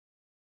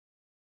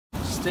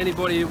Just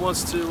anybody who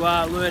wants to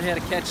learn how to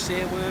catch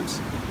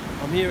sandworms.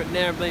 I'm here at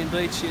Narrabeen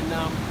Beach in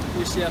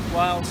New South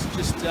Wales,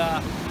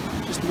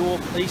 just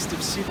north-east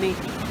of Sydney.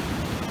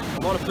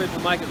 A lot of people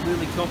make it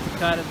really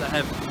complicated. They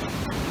have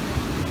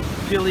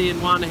pilly in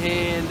one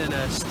hand and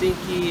a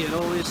stinky and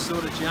all this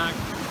sort of junk.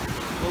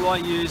 All I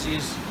use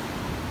is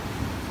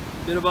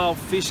a bit of old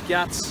fish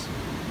guts,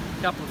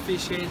 a couple of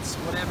fish heads,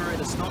 whatever in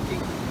a stocking.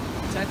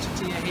 Attach it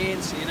to your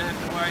hand so you don't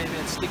have to worry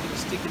about sticking a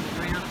stick in the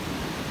ground.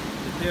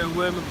 A pair of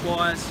worm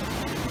pliers.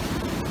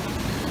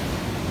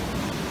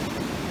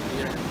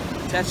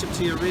 Attach them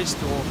to your wrist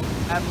or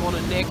have them on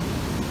a neck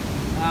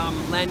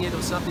lanyard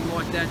or something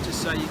like that,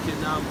 just so you can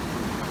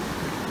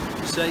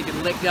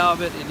let go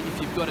of it, and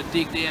if you've got to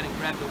dig down and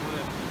grab the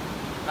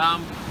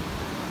worm.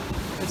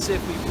 Let's see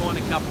if we can find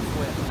a couple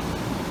for you.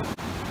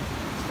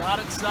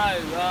 Started, so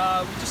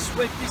we just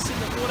sweep this in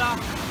the water,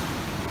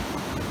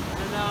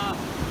 and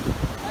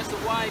as the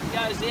wave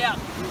goes out,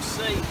 you'll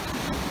see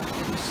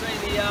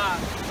the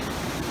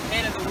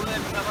head of the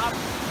worm come up.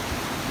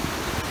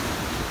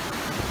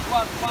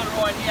 One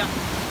right here,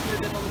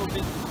 move it a little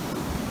bit.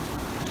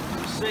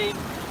 You see,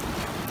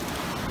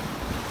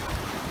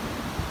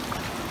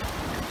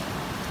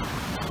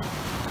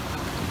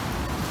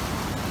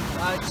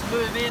 just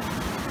move in.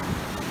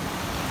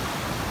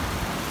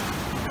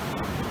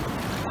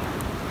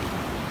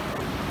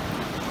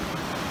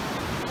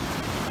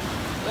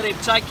 Let him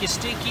take your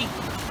stinky.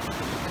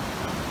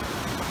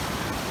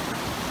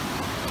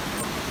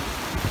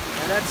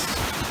 And that's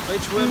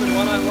Beach Worming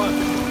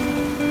 101.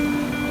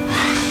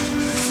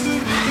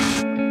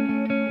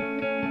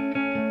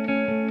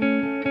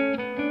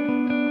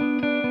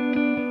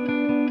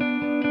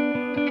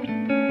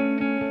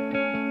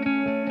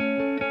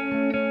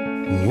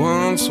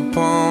 Once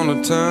upon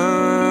a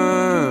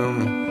time,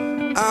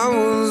 I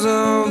was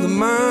of the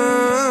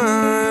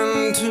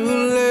mind to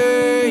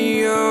lay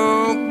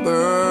your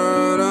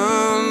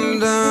burden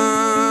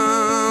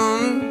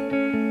down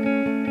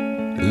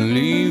and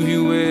leave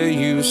you where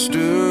you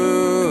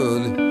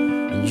stood.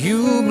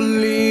 You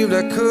believed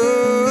I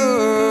could.